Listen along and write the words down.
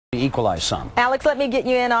equalize some. Alex, let me get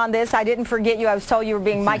you in on this. I didn't forget you. I was told you were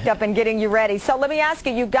being mic'd up and getting you ready. So let me ask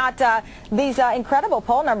you, you've got these incredible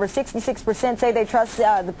poll numbers. 66% say they trust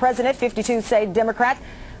the president, 52 say Democrats,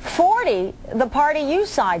 40 the party you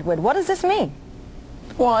side with. What does this mean?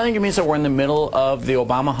 Well, I think it means that we're in the middle of the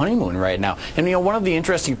Obama honeymoon right now. And, you know, one of the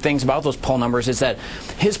interesting things about those poll numbers is that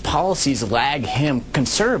his policies lag him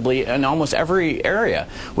considerably in almost every area,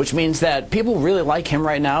 which means that people really like him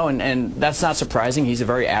right now, and that's not surprising. He's a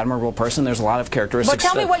very admirable person. There's a lot of characteristics. But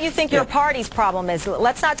tell me what you think your party's problem is.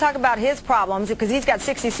 Let's not talk about his problems, because he's got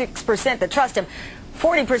 66% that trust him.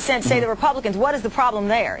 40% say the Republicans. What is the problem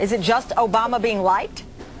there? Is it just Obama being liked?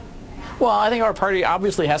 Well, I think our party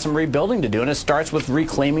obviously has some rebuilding to do, and it starts with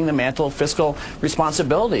reclaiming the mantle of fiscal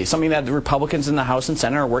responsibility, something that the Republicans in the House and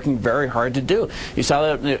Senate are working very hard to do. You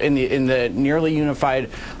saw that in the nearly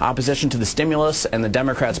unified opposition to the stimulus and the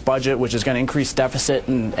Democrats' budget, which is going to increase deficit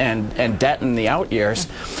and debt in the out years.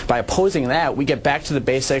 By opposing that, we get back to the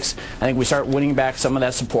basics. I think we start winning back some of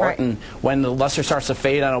that support, right. And when the luster starts to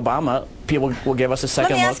fade on Obama, people will give us a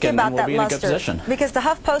second look, and we'll be in a good position. Because the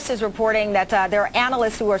HuffPost is reporting that there are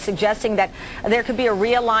analysts who are suggesting that there could be a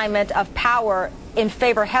realignment of power in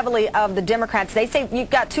favor heavily of the Democrats. They say you've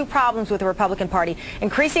got two problems with the Republican Party: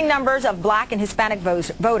 increasing numbers of black and Hispanic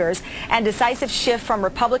voters, and decisive shift from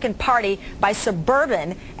Republican Party by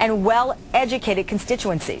suburban and well-educated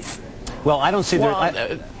constituencies. Well, I don't see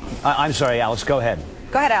I'm sorry, Alex, go ahead.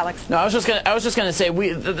 Go ahead, Alex. No, I was just going to say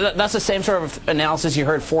that's the same sort of analysis you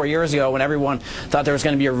heard 4 years ago when everyone thought there was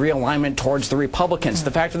going to be a realignment towards the Republicans.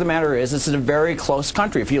 The fact of the matter is, this is a very close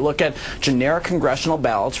country. If you look at generic congressional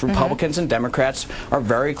ballots, Republicans and Democrats are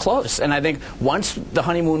very close. And I think once the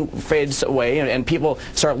honeymoon fades away and people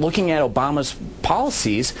start looking at Obama's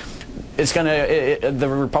policies, the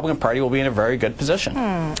Republican Party will be in a very good position.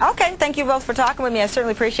 Okay, thank you both for talking with me. I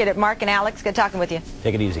certainly appreciate it. Mark and Alex, good talking with you.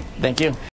 Take it easy. Thank you.